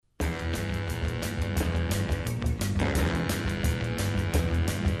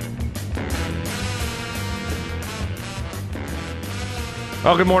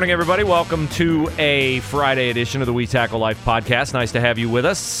Well, good morning, everybody. Welcome to a Friday edition of the We Tackle Life podcast. Nice to have you with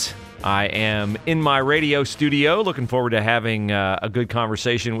us. I am in my radio studio, looking forward to having a good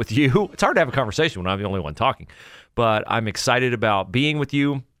conversation with you. It's hard to have a conversation when I'm the only one talking, but I'm excited about being with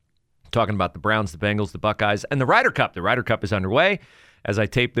you, talking about the Browns, the Bengals, the Buckeyes, and the Ryder Cup. The Ryder Cup is underway. As I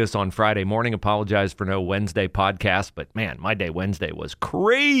tape this on Friday morning, apologize for no Wednesday podcast, but man, my day Wednesday was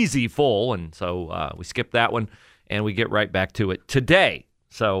crazy full, and so we skipped that one, and we get right back to it today.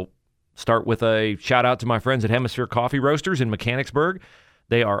 So start with a shout out to my friends at Hemisphere Coffee Roasters in Mechanicsburg.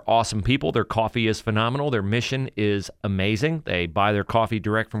 They are awesome people. Their coffee is phenomenal. Their mission is amazing. They buy their coffee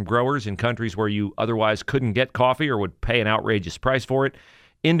direct from growers in countries where you otherwise couldn't get coffee or would pay an outrageous price for it.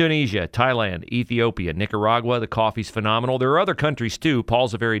 Indonesia, Thailand, Ethiopia, Nicaragua. The coffee's phenomenal. There are other countries too.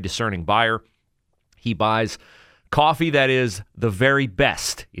 Paul's a very discerning buyer. He buys coffee that is the very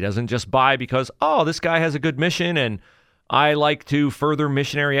best. He doesn't just buy because, oh, this guy has a good mission and I like to further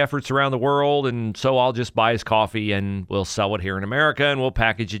missionary efforts around the world, and so I'll just buy his coffee and we'll sell it here in America and we'll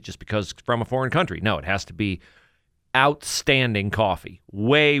package it just because it's from a foreign country. No, it has to be outstanding coffee.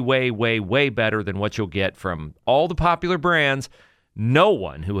 Way, way, way, way better than what you'll get from all the popular brands. No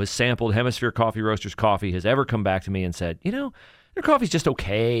one who has sampled Hemisphere Coffee Roasters coffee has ever come back to me and said, you know, their coffee's just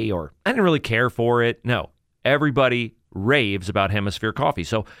okay, or I didn't really care for it. No, everybody raves about Hemisphere Coffee.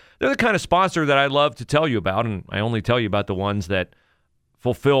 So they're the kind of sponsor that I love to tell you about, and I only tell you about the ones that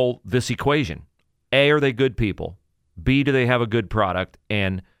fulfill this equation. A, are they good people? B, do they have a good product?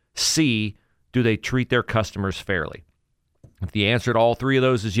 And C, do they treat their customers fairly? If the answer to all three of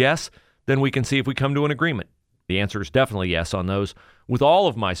those is yes, then we can see if we come to an agreement. The answer is definitely yes on those with all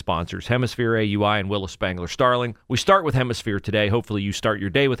of my sponsors, Hemisphere, AUI, and Willis Spangler Starling. We start with Hemisphere today. Hopefully you start your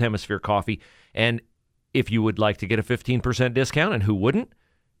day with Hemisphere Coffee. And if you would like to get a 15% discount, and who wouldn't,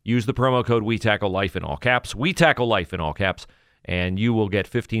 use the promo code WeTackleLife in all caps, WeTackleLife in all caps, and you will get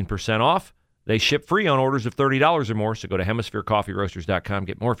 15% off. They ship free on orders of $30 or more, so go to HemisphereCoffeeRoasters.com.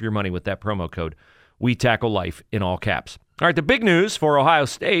 Get more for your money with that promo code WeTackleLife in all caps. All right, the big news for Ohio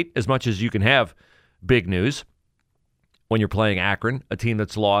State, as much as you can have big news when you're playing Akron, a team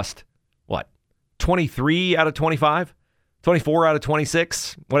that's lost, 23 out of 25? 24 out of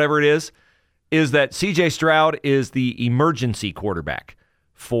 26, whatever it is that C.J. Stroud is the emergency quarterback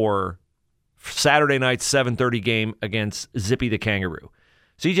for Saturday night's 7:30 game against Zippy the Kangaroo.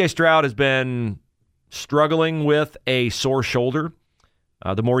 C.J. Stroud has been struggling with a sore shoulder.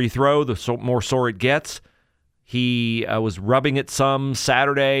 The more you throw, the more sore it gets. He was rubbing it some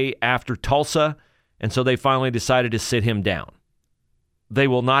Saturday after Tulsa, and so they finally decided to sit him down. They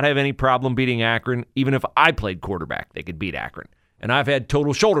will not have any problem beating Akron. Even if I played quarterback, they could beat Akron. And I've had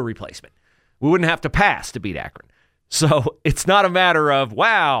total shoulder replacement. We wouldn't have to pass to beat Akron. So it's not a matter of,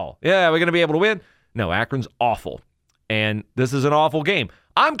 wow, yeah, we're going to be able to win. No, Akron's awful. And this is an awful game.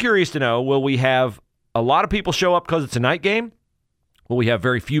 I'm curious to know, will we have a lot of people show up because it's a night game? Will we have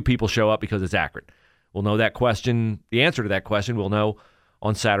very few people show up because it's Akron? We'll know that question, the answer to that question, we'll know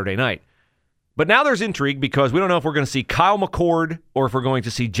on Saturday night. But now there's intrigue because we don't know if we're going to see Kyle McCord or if we're going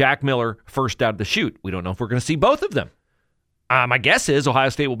to see Jack Miller first out of the chute. We don't know if we're going to see both of them. My guess is Ohio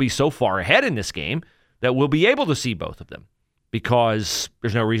State will be so far ahead in this game that we'll be able to see both of them because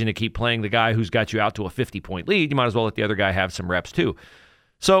there's no reason to keep playing the guy who's got you out to a 50-point lead. You might as well let the other guy have some reps too.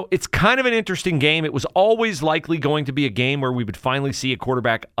 So it's kind of an interesting game. It was always likely going to be a game where we would finally see a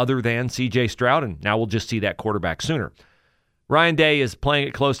quarterback other than C.J. Stroud, and now we'll just see that quarterback sooner. Ryan Day is playing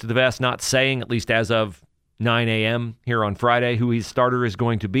it close to the vest, not saying, at least as of 9 a.m. here on Friday, who his starter is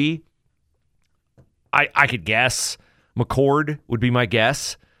going to be. I could guess. McCord would be my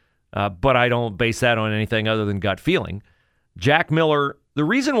guess, but I don't base that on anything other than gut feeling. Jack Miller, the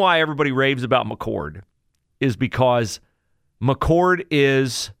reason why everybody raves about McCord is because McCord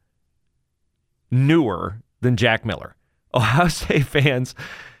is newer than Jack Miller. Ohio State fans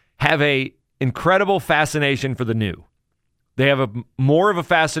have a incredible fascination for the new. They have more of a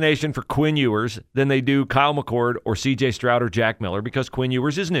fascination for Quinn Ewers than they do Kyle McCord or C.J. Stroud or Jack Miller because Quinn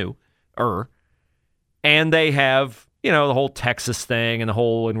Ewers is new. And they have, the whole Texas thing and the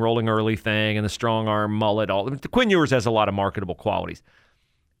whole enrolling early thing and the strong arm mullet. Quinn Ewers has a lot of marketable qualities.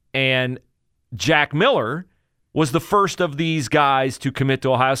 And Jack Miller was the first of these guys to commit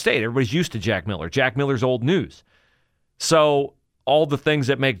to Ohio State. Everybody's used to Jack Miller. Jack Miller's old news. So all the things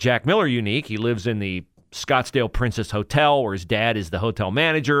that make Jack Miller unique, he lives in the Scottsdale Princess Hotel where his dad is the hotel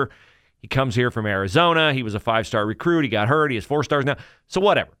manager. He comes here from Arizona. He was a 5-star recruit. He got hurt. He has 4 stars now. So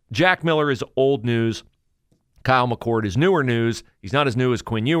whatever. Jack Miller is old news. Kyle McCord is newer news. He's not as new as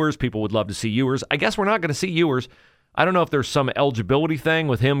Quinn Ewers. People would love to see Ewers. I guess we're not going to see Ewers. I don't know if there's some eligibility thing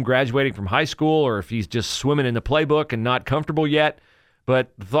with him graduating from high school or if he's just swimming in the playbook and not comfortable yet.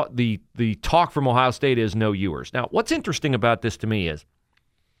 But the talk from Ohio State is no Ewers. Now, what's interesting about this to me is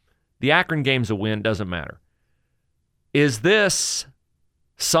the Akron game's a win, doesn't matter. Is this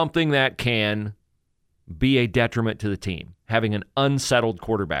something that can be a detriment to the team, having an unsettled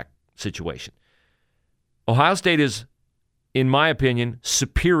quarterback situation? Ohio State is, in my opinion,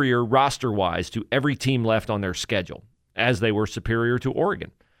 superior roster-wise to every team left on their schedule, as they were superior to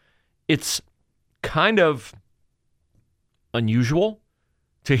Oregon. It's kind of unusual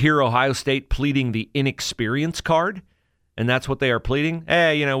to hear Ohio State pleading the inexperience card, and that's what they are pleading.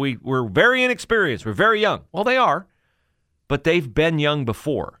 Hey, we're very inexperienced. We're very young. Well, they are, but they've been young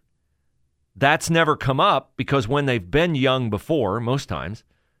before. That's never come up because when they've been young before, most times,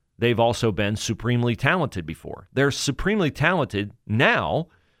 they've also been supremely talented before. They're supremely talented now,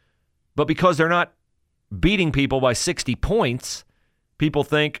 but because they're not beating people by 60 points, people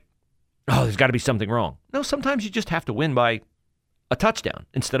think, oh, there's got to be something wrong. No, sometimes you just have to win by a touchdown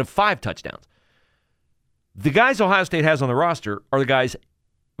instead of 5 touchdowns. The guys Ohio State has on the roster are the guys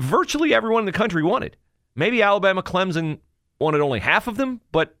virtually everyone in the country wanted. Maybe Alabama, Clemson wanted only half of them,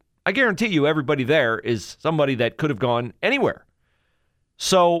 but I guarantee you everybody there is somebody that could have gone anywhere.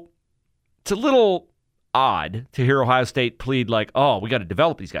 So it's a little odd to hear Ohio State plead like, oh, we got to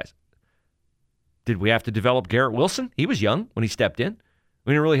develop these guys. Did we have to develop Garrett Wilson? He was young when he stepped in.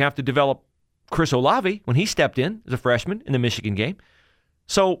 We didn't really have to develop Chris Olave when he stepped in as a freshman in the Michigan game.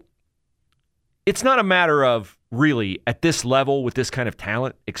 So it's not a matter of really at this level with this kind of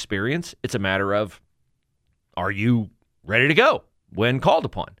talent experience. It's a matter of, are you ready to go when called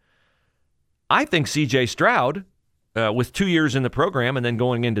upon? I think C.J. Stroud, with 2 years in the program and then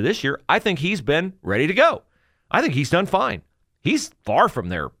going into this year, I think he's been ready to go. I think he's done fine. He's far from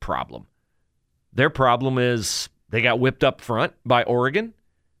their problem. Their problem is they got whipped up front by Oregon,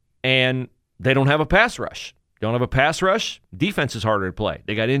 and they don't have a pass rush. Don't have a pass rush, defense is harder to play.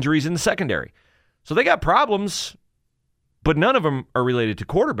 They got injuries in the secondary. So they got problems, but none of them are related to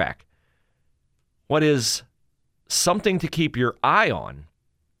quarterback. What is something to keep your eye on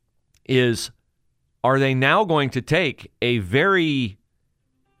is, are they now going to take a very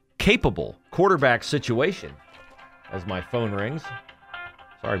capable quarterback situation? As my phone rings.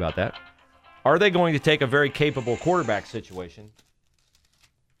 Sorry about that. Are they going to take a very capable quarterback situation,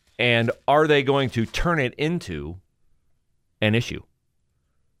 and are they going to turn it into an issue?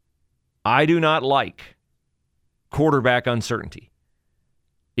 I do not like quarterback uncertainty.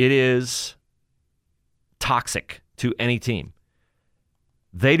 It is toxic to any team.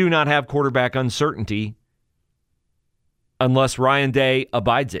 They do not have quarterback uncertainty unless Ryan Day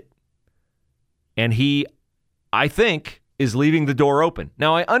abides it. And he, I think, is leaving the door open.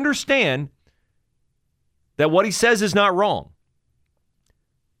 Now, I understand that what he says is not wrong.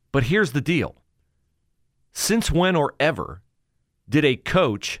 But here's the deal. Since when or ever did a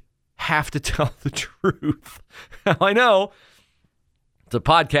coach have to tell the truth? I know it's a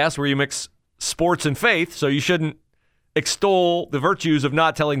podcast where you mix sports and faith, so you shouldn't extol the virtues of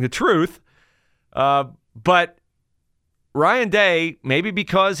not telling the truth. But Ryan Day, maybe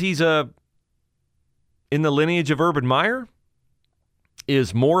because he's in the lineage of Urban Meyer,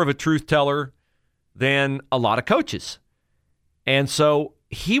 is more of a truth teller than a lot of coaches. And so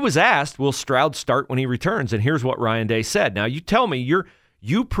he was asked, will Stroud start when he returns? And here's what Ryan Day said. Now, you tell me,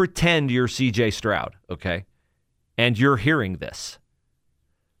 you pretend you're C.J. Stroud, okay? And you're hearing this.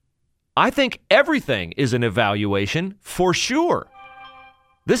 I think everything is an evaluation for sure.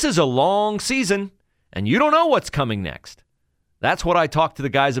 This is a long season, and you don't know what's coming next. That's what I talk to the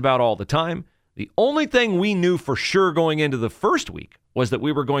guys about all the time. The only thing we knew for sure going into the first week was that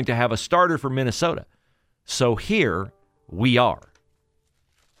we were going to have a starter for Minnesota. So here we are.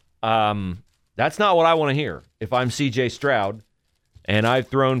 That's not what I want to hear if I'm C.J. Stroud and I've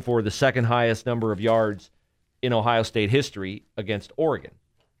thrown for the second highest number of yards in Ohio State history against Oregon.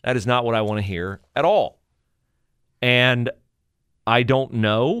 That is not what I want to hear at all. And I don't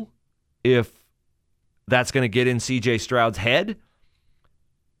know if that's going to get in C.J. Stroud's head.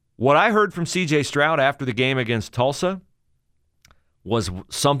 What I heard from C.J. Stroud after the game against Tulsa was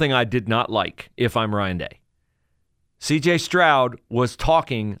something I did not like if I'm Ryan Day. C.J. Stroud was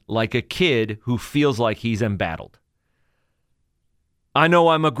talking like a kid who feels like he's embattled. I know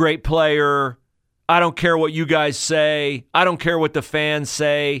I'm a great player. I don't care what you guys say. I don't care what the fans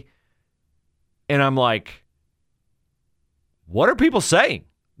say. And I'm like, what are people saying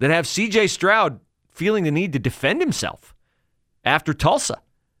that have C.J. Stroud feeling the need to defend himself after Tulsa?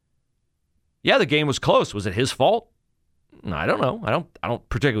 Yeah, the game was close. Was it his fault? I don't know. I don't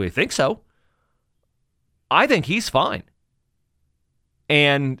particularly think so. I think he's fine.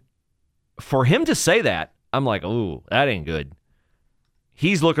 And for him to say that, I'm like, ooh, that ain't good.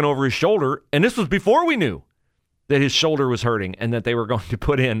 he's looking over his shoulder, and this was before we knew that his shoulder was hurting and that they were going to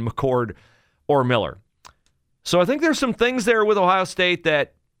put in McCord or Miller. So I think there's some things there with Ohio State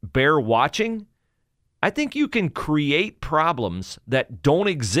that bear watching. I think you can create problems that don't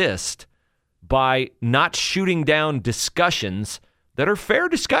exist by not shooting down discussions that are fair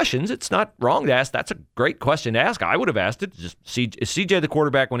discussions. It's not wrong to ask. That's a great question to ask. I would have asked it. Just is CJ the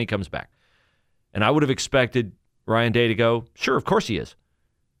quarterback when he comes back? And I would have expected Ryan Day to go, sure, of course he is,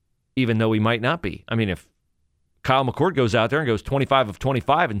 even though he might not be. I mean, if Kyle McCord goes out there and goes 25 of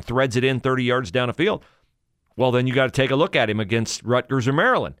 25 and threads it in 30 yards down the field, well, then you got to take a look at him against Rutgers or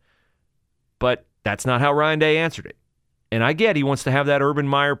Maryland. But that's not how Ryan Day answered it. And I get he wants to have that Urban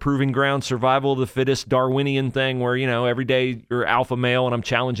Meyer proving ground, survival of the fittest, Darwinian thing where, every day you're alpha male and I'm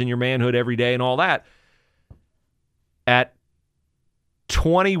challenging your manhood every day and all that. At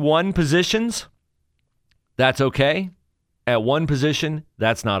 21 positions, that's okay. At one position,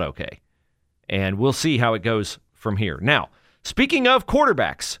 that's not okay. And we'll see how it goes from here. Now, speaking of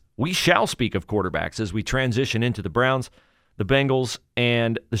quarterbacks, we shall speak of quarterbacks as we transition into the Browns, the Bengals,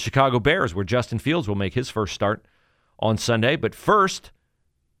 and the Chicago Bears, where Justin Fields will make his first start on Sunday. But first,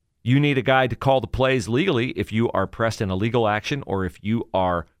 you need a guy to call the plays legally if you are pressed in a legal action or if you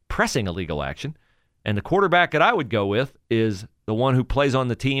are pressing a legal action. And the quarterback that I would go with is the one who plays on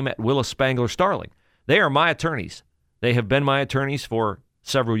the team at Willis Spangler Starling. They are my attorneys. They have been my attorneys for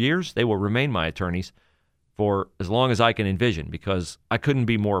several years. They will remain my attorneys for as long as I can envision, because I couldn't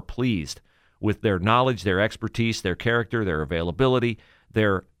be more pleased with their knowledge, their expertise, their character, their availability,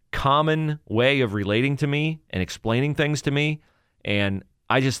 their common way of relating to me and explaining things to me. And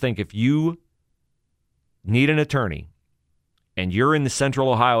I just think if you need an attorney and you're in the Central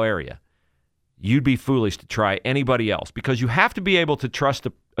Ohio area, you'd be foolish to try anybody else, because you have to be able to trust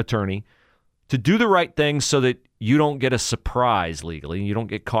the attorney to do the right thing so that you don't get a surprise legally and you don't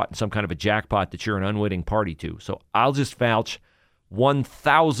get caught in some kind of a jackpot that you're an unwitting party to. So I'll just vouch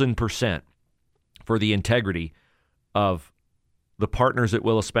 1,000% for the integrity of the partners at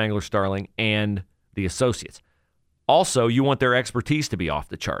Willis Spangler Starling and the associates. Also, you want their expertise to be off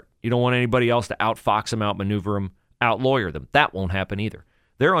the chart. You don't want anybody else to outfox them, outmaneuver them, outlawyer them. That won't happen either.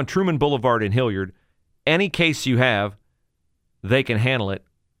 They're on Truman Boulevard in Hilliard. Any case you have, they can handle it.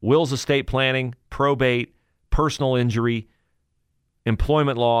 Will's estate planning, probate, personal injury,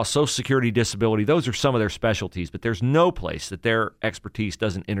 employment law, Social Security, disability, those are some of their specialties, but there's no place that their expertise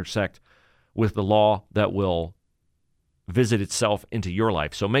doesn't intersect with the law that will visit itself into your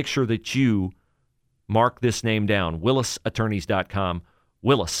life. So make sure that you mark this name down, willisattorneys.com,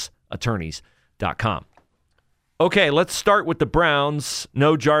 willisattorneys.com. Okay, let's start with the Browns.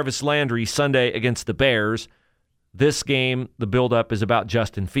 No Jarvis Landry Sunday against the Bears. This game, the buildup is about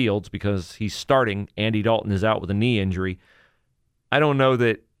Justin Fields because he's starting. Andy Dalton is out with a knee injury. I don't know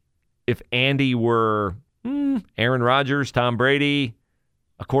that if Andy were Aaron Rodgers, Tom Brady,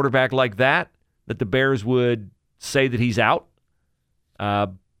 a quarterback like that the Bears would say that he's out.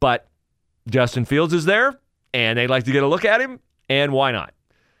 But Justin Fields is there, and they'd like to get a look at him, and why not?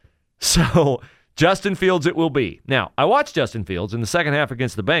 So Justin Fields it will be. Now, I watched Justin Fields in the second half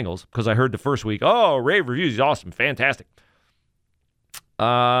against the Bengals because I heard the first week, rave reviews, he's awesome, fantastic.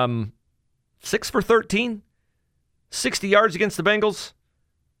 6 for 13, 60 yards against the Bengals,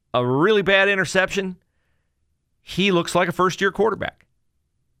 a really bad interception. He looks like a first-year quarterback.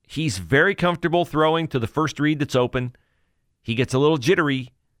 He's very comfortable throwing to the first read that's open. He gets a little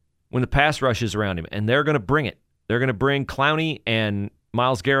jittery when the pass rush is around him, and they're going to bring it. They're going to bring Clowney and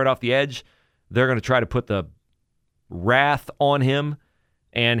Myles Garrett off the edge. They're going to try to put the wrath on him,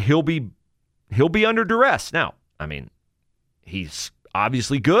 and he'll be under duress. Now, I mean, he's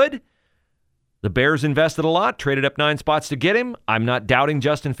obviously good. The Bears invested a lot, traded up 9 spots to get him. I'm not doubting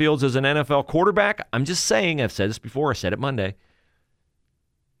Justin Fields as an NFL quarterback. I'm just saying, I've said this before, I said it Monday,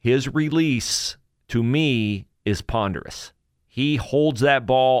 his release, to me, is ponderous. He holds that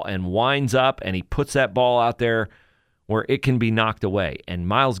ball and winds up, and he puts that ball out there where it can be knocked away. And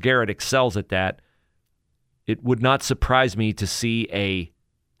Myles Garrett excels at that. It would not surprise me to see a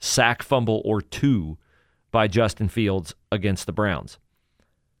sack fumble or 2 by Justin Fields against the Browns.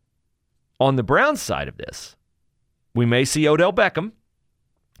 On the Browns side of this, we may see Odell Beckham.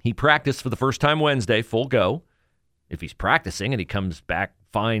 He practiced for the first time Wednesday, full go. If he's practicing and he comes back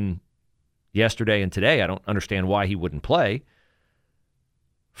fine yesterday and today, I don't understand why he wouldn't play.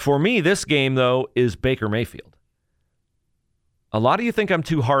 For me, this game, though, is Baker Mayfield. A lot of you think I'm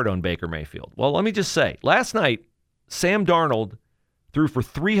too hard on Baker Mayfield. Well, let me just say, last night, Sam Darnold threw for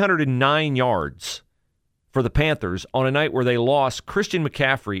 309 yards for the Panthers on a night where they lost Christian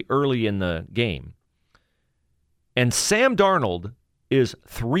McCaffrey early in the game. And Sam Darnold is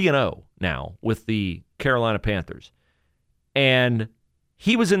 3-0 now with the Carolina Panthers. And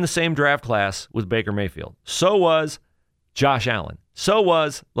he was in the same draft class with Baker Mayfield. So was Josh Allen. So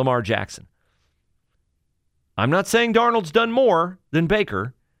was Lamar Jackson. I'm not saying Darnold's done more than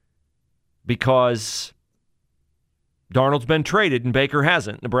Baker because Darnold's been traded and Baker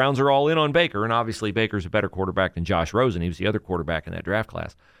hasn't. The Browns are all in on Baker, and obviously Baker's a better quarterback than Josh Rosen. He was the other quarterback in that draft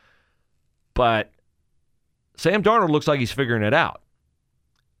class. But Sam Darnold looks like he's figuring it out.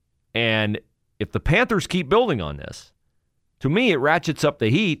 And if the Panthers keep building on this, to me it ratchets up the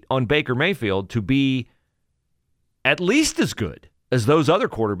heat on Baker Mayfield to be at least as good as those other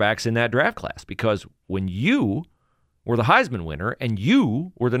quarterbacks in that draft class. Because when you were the Heisman winner and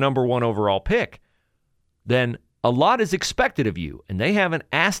you were the number 1 overall pick, then a lot is expected of you. And they haven't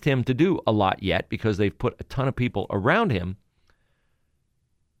asked him to do a lot yet because they've put a ton of people around him.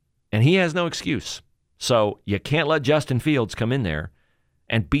 And he has no excuse. So you can't let Justin Fields come in there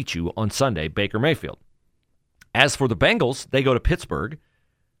and beat you on Sunday, Baker Mayfield. As for the Bengals, they go to Pittsburgh.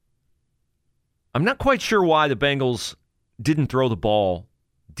 I'm not quite sure why the Bengals didn't throw the ball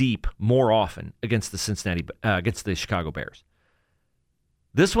deep more often against the Chicago Bears.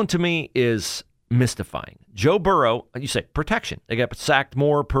 This one to me is mystifying. Joe Burrow, you say protection. They got sacked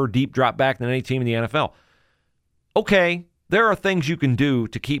more per deep drop back than any team in the NFL. Okay, there are things you can do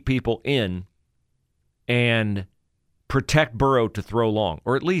to keep people in and protect Burrow to throw long,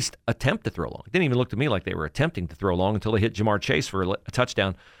 or at least attempt to throw long. It didn't even look to me like they were attempting to throw long until they hit Jamar Chase for a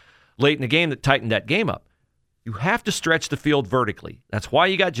touchdown late in the game that tightened that game up. You have to stretch the field vertically. That's why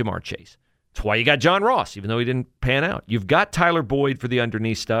you got Jamar Chase. That's why you got John Ross, even though he didn't pan out. You've got Tyler Boyd for the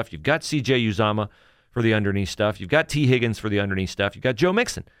underneath stuff. You've got C.J. Uzomah for the underneath stuff. You've got T. Higgins for the underneath stuff. You've got Joe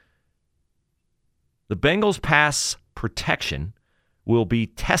Mixon. The Bengals' pass protection will be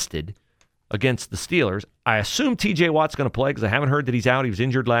tested against the Steelers. I assume T.J. Watt's going to play because I haven't heard that he's out. He was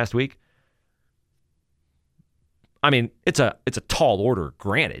injured last week. I mean, it's a tall order,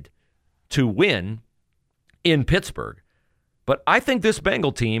 granted, to win in Pittsburgh. But I think this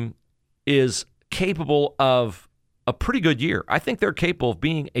Bengal team is capable of a pretty good year. I think they're capable of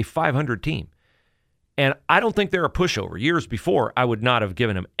being a 500 team. And I don't think they're a pushover. Years before, I would not have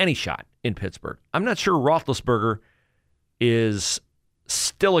given them any shot in Pittsburgh. I'm not sure Roethlisberger is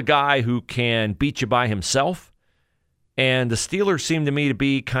still a guy who can beat you by himself. And the Steelers seem to me to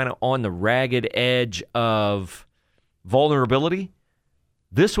be kind of on the ragged edge of vulnerability.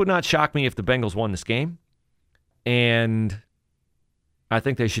 This would not shock me if the Bengals won this game. And I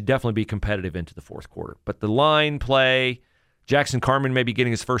think they should definitely be competitive into the fourth quarter. But the line play, Jackson Carman may be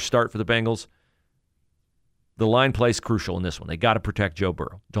getting his first start for the Bengals. The line play is crucial in this one. They got to protect Joe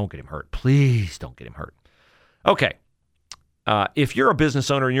Burrow. Don't get him hurt. Please don't get him hurt. Okay. If you're a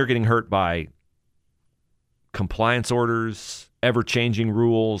business owner and you're getting hurt by compliance orders, ever-changing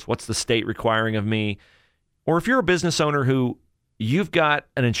rules, what's the state requiring of me, or if you're a business owner who you've got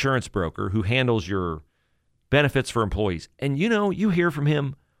an insurance broker who handles your benefits for employees, and you hear from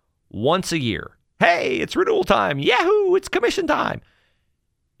him once a year, hey, it's renewal time, yahoo, it's commission time,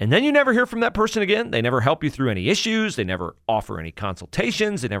 and then you never hear from that person again. They never help you through any issues. They never offer any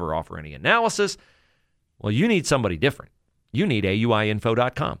consultations. They never offer any analysis. Well, you need somebody different. You need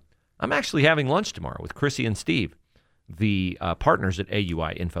AUIinfo.com. I'm actually having lunch tomorrow with Chrissy and Steve, the partners at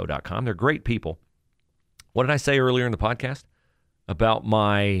AUIinfo.com. They're great people. What did I say earlier in the podcast about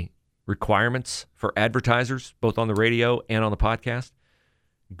my requirements for advertisers, both on the radio and on the podcast?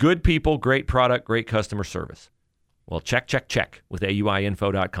 Good people, great product, great customer service. Well, check with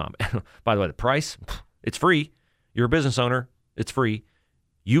AUIinfo.com. By the way, the price, it's free. You're a business owner, it's free.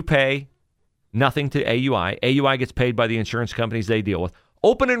 You pay nothing to AUI. AUI gets paid by the insurance companies they deal with.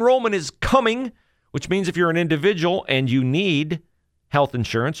 Open enrollment is coming, which means if you're an individual and you need health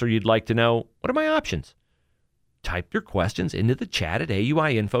insurance or you'd like to know, what are my options? Type your questions into the chat at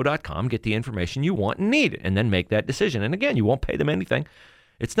AUIinfo.com, get the information you want and need, and then make that decision. And again, you won't pay them anything.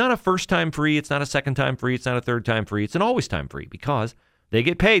 It's not a first time free. It's not a second time free. It's not a third time free. It's an always time free because they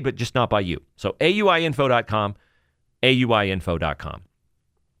get paid, but just not by you. So AUIinfo.com, AUIinfo.com.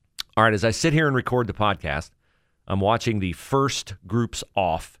 All right, as I sit here and record the podcast, I'm watching the first groups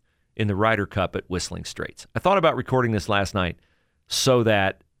off in the Ryder Cup at Whistling Straits. I thought about recording this last night so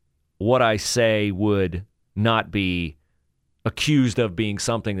that what I say would not be accused of being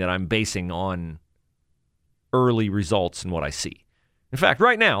something that I'm basing on early results and what I see. In fact,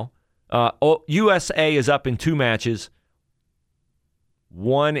 right now, USA is up in 2 matches.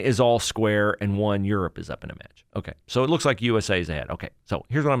 One is all square, and one Europe is up in a match. Okay, so it looks like USA is ahead. Okay, so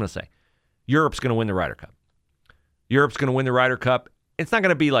here's what I'm going to say. Europe's going to win the Ryder Cup. Europe's going to win the Ryder Cup. It's not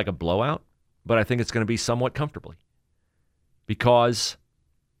going to be like a blowout, but I think it's going to be somewhat comfortably. because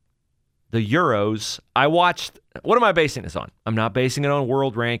the Euros, what am I basing this on? I'm not basing it on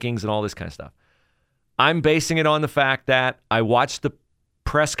world rankings and all this kind of stuff. I'm basing it on the fact that I watched the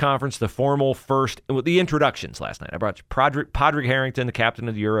press conference, the introductions last night. I brought Padraig Harrington, the captain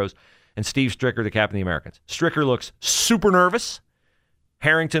of the Euros, and Steve Stricker, the captain of the Americans. Stricker looks super nervous.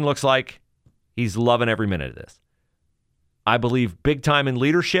 Harrington looks like he's loving every minute of this. I believe big time in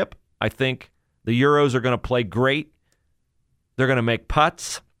leadership. I think the Euros are going to play great. They're going to make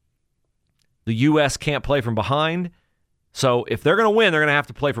putts. The U.S. can't play from behind. So if they're going to win, they're going to have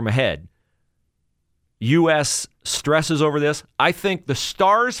to play from ahead. U.S. stresses over this. I think the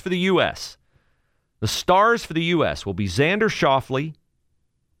stars for the U.S. will be Xander Schauffele,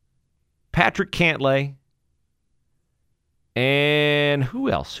 Patrick Cantlay, and who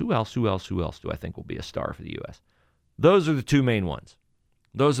else? Who else do I think will be a star for the U.S.? Those are the two main ones.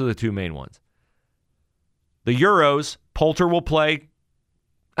 The Euros, Poulter will play.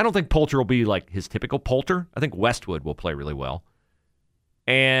 I don't think Poulter will be like his typical Poulter. I think Westwood will play really well.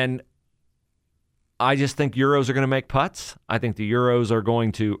 And I just think Euros are going to make putts. I think the Euros are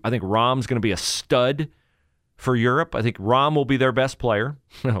going to, I think Rahm's going to be a stud for Europe. I think Rahm will be their best player.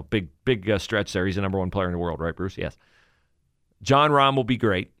 Big stretch there. He's the number one player in the world, right, Bruce? Yes. Jon Rahm will be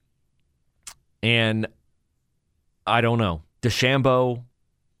great. And I don't know. DeChambeau,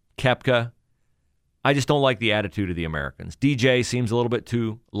 Koepka. I just don't like the attitude of the Americans. DJ seems a little bit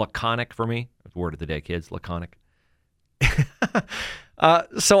too laconic for me. Word of the day, kids, laconic.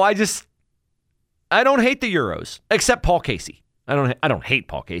 So I don't hate the Euros, except Paul Casey. I don't hate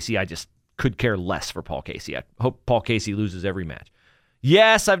Paul Casey. I just could care less for Paul Casey. I hope Paul Casey loses every match.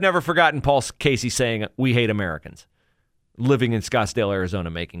 Yes, I've never forgotten Paul Casey saying, "We hate Americans," living in Scottsdale,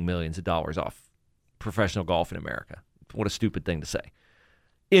 Arizona, making millions of dollars off professional golf in America. What a stupid thing to say.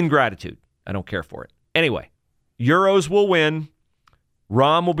 Ingratitude. I don't care for it. Anyway, Euros will win.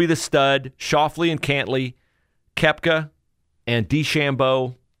 Rahm will be the stud. Schauffele and Cantlay, Koepka and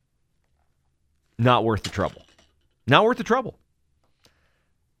DeChambeau. Not worth the trouble. Not worth the trouble.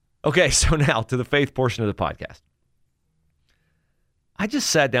 Okay, so now to the faith portion of the podcast. I just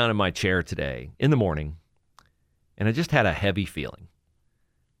sat down in my chair today in the morning, and I just had a heavy feeling.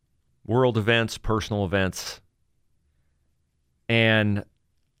 World events, personal events. And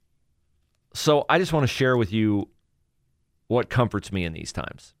so I just want to share with you what comforts me in these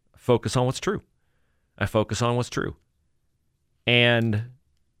times. Focus on what's true. I focus on what's true. And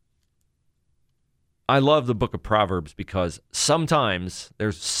I love the book of Proverbs because sometimes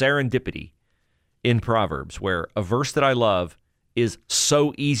there's serendipity in Proverbs where a verse that I love is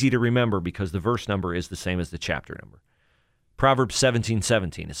so easy to remember because the verse number is the same as the chapter number. Proverbs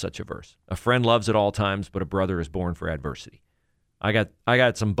 17:17 is such a verse. A friend loves at all times, but a brother is born for adversity. I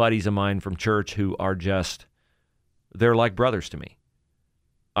got some buddies of mine from church who are they're like brothers to me.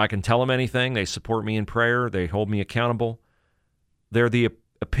 I can tell them anything. They support me in prayer. They hold me accountable. They're the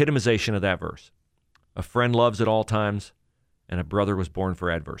epitomization of that verse. A friend loves at all times, and a brother was born for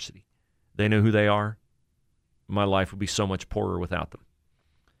adversity. They know who they are. My life would be so much poorer without them.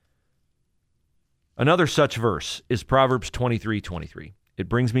 Another such verse is Proverbs 23:23. It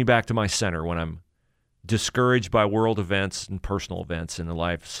brings me back to my center when I'm discouraged by world events and personal events in the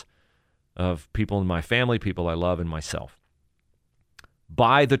lives of people in my family, people I love, and myself.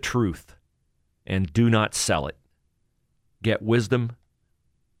 Buy the truth and do not sell it. Get wisdom,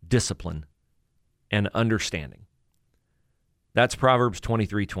 discipline, and understanding. That's Proverbs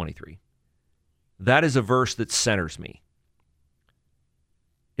 23:23. That is a verse that centers me.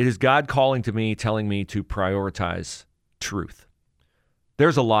 It is God calling to me, telling me to prioritize truth.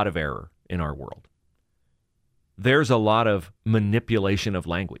 There's a lot of error in our world. There's a lot of manipulation of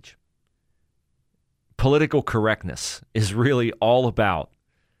language. Political correctness is really all about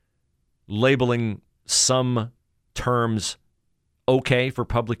labeling some terms okay for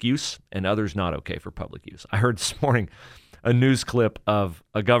public use and others not okay for public use. I heard this morning a news clip of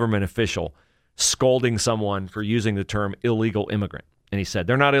a government official scolding someone for using the term illegal immigrant. And he said,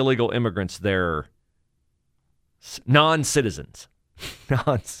 they're not illegal immigrants, they're non-citizens.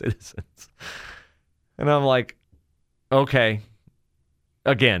 Non-citizens. And I'm like, okay,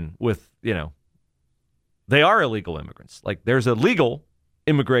 again, they are illegal immigrants. Like, there's a legal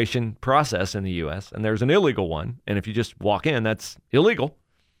immigration process in the U.S., and there's an illegal one. And if you just walk in, that's illegal.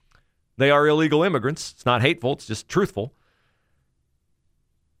 They are illegal immigrants. It's not hateful. It's just truthful.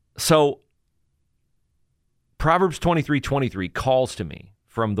 So Proverbs 23:23 calls to me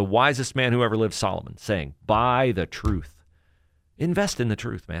from the wisest man who ever lived, Solomon, saying, buy the truth. Invest in the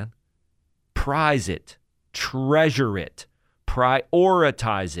truth, man. Prize it. Treasure it.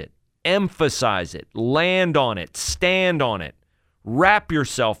 Prioritize it. Emphasize it. Land on it. Stand on it. Wrap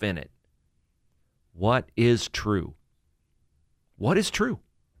yourself in it. What is true? What is true?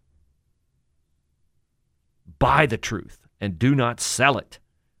 Buy the truth and do not sell it.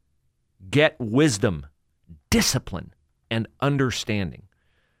 Get wisdom, discipline, and understanding.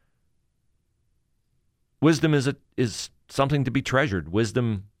 Wisdom is something to be treasured.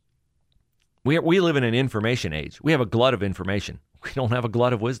 Wisdom, we live in an information age. We have a glut of information. We don't have a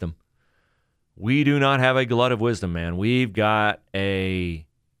glut of wisdom. We do not have a glut of wisdom, man. We've got a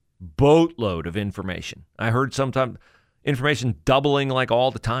boatload of information. I heard sometimes information doubling like all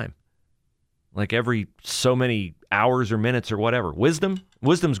the time, like every so many hours or minutes or whatever.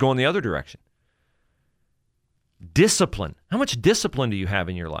 Wisdom's going the other direction. Discipline. How much discipline do you have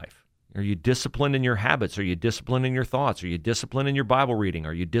in your life? Are you disciplined in your habits? Are you disciplined in your thoughts? Are you disciplined in your Bible reading?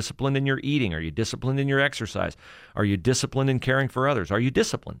 Are you disciplined in your eating? Are you disciplined in your exercise? Are you disciplined in caring for others? Are you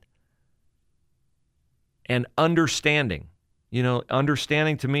disciplined? And understanding.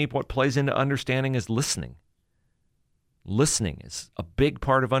 Understanding, to me, what plays into understanding is listening. Listening is a big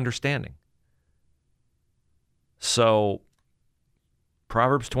part of understanding. So,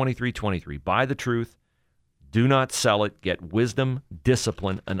 Proverbs 23:23, buy the truth, do not sell it, get wisdom,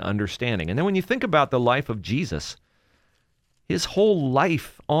 discipline, and understanding. And then when you think about the life of Jesus, his whole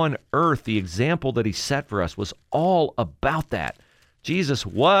life on earth, the example that he set for us was all about that. Jesus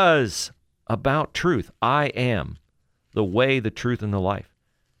was about truth. I am the way, the truth, and the life.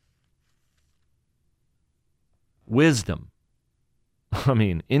 Wisdom.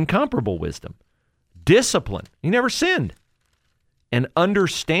 Incomparable wisdom. Discipline. He never sinned. And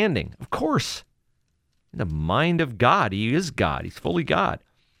understanding. Of course. In the mind of God. He is God. He's fully God.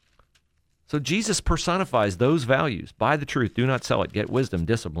 So Jesus personifies those values. Buy the truth. Do not sell it. Get wisdom,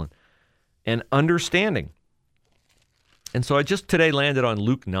 discipline, and understanding. And so I just today landed on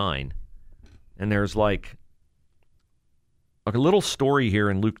Luke 9. And there's like a little story here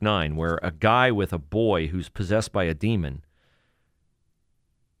in Luke 9 where a guy with a boy who's possessed by a demon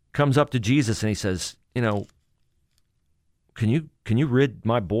comes up to Jesus and he says, can you rid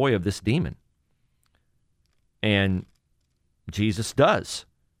my boy of this demon? And Jesus does.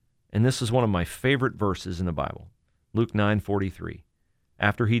 And this is one of my favorite verses in the Bible. Luke 9:43.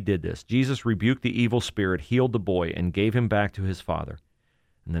 After he did this, Jesus rebuked the evil spirit, healed the boy, and gave him back to his father.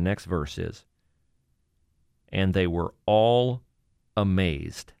 And the next verse is, and they were all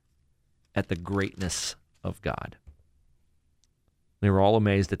amazed at the greatness of God. They were all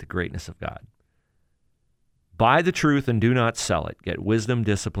amazed at the greatness of God. Buy the truth and do not sell it. Get wisdom,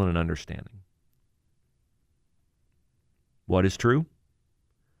 discipline, and understanding. What is true?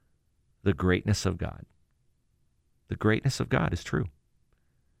 The greatness of God. The greatness of God is true.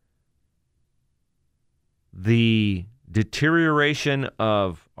 The deterioration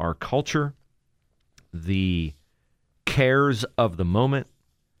of our culture, the cares of the moment,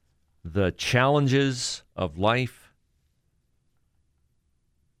 the challenges of life,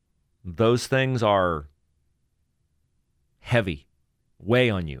 those things are heavy, weigh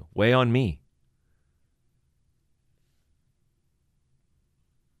on you, weigh on me.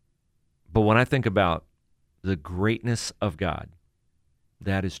 But when I think about the greatness of God,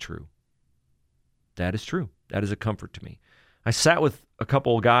 that is true. That is true. That is a comfort to me. I sat with a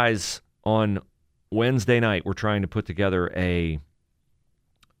couple of guys on Wednesday night. We're trying to put together a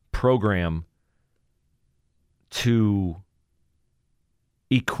program to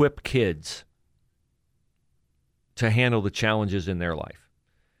equip kids to handle the challenges in their life.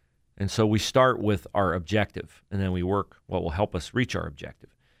 And so we start with our objective, and then we work what will help us reach our objective.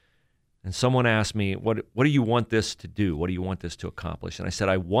 And someone asked me, what do you want this to do? What do you want this to accomplish? And I said,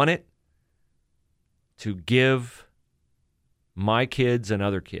 I want it to give my kids and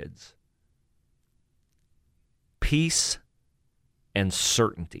other kids peace and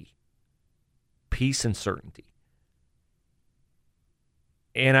certainty. Peace and certainty.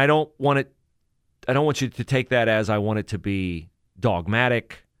 And I don't want you to take that as I want it to be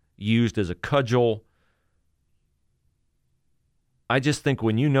dogmatic, used as a cudgel. I just think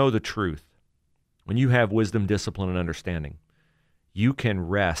when you know the truth, when you have wisdom, discipline, and understanding, you can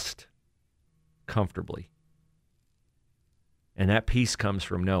rest comfortably. And that peace comes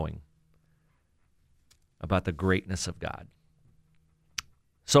from knowing about the greatness of God.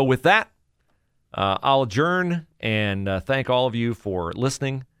 So with that, I'll adjourn and thank all of you for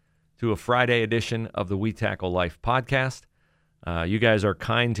listening to a Friday edition of the We Tackle Life podcast. You guys are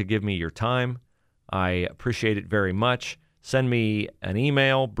kind to give me your time. I appreciate it very much. Send me an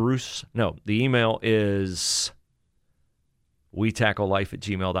email, the email is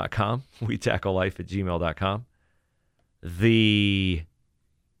WeTackleLife@gmail.com, WeTackleLife@gmail.com. The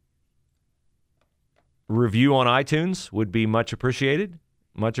review on iTunes would be much appreciated.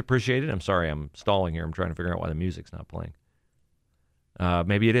 Much appreciated. I'm sorry, I'm stalling here. I'm trying to figure out why the music's not playing.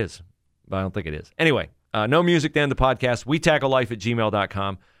 Maybe it is, but I don't think it is. Anyway, no music to end the podcast.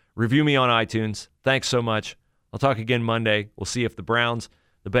 WeTackleLife@gmail.com. Review me on iTunes. Thanks so much. I'll talk again Monday. We'll see if the Browns,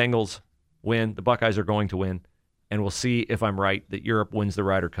 the Bengals win. The Buckeyes are going to win. And we'll see if I'm right that Europe wins the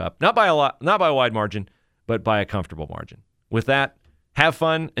Ryder Cup. Not by a lot, not by a wide margin, but by a comfortable margin. With that, have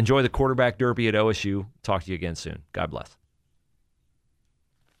fun. Enjoy the quarterback derby at OSU. Talk to you again soon. God bless.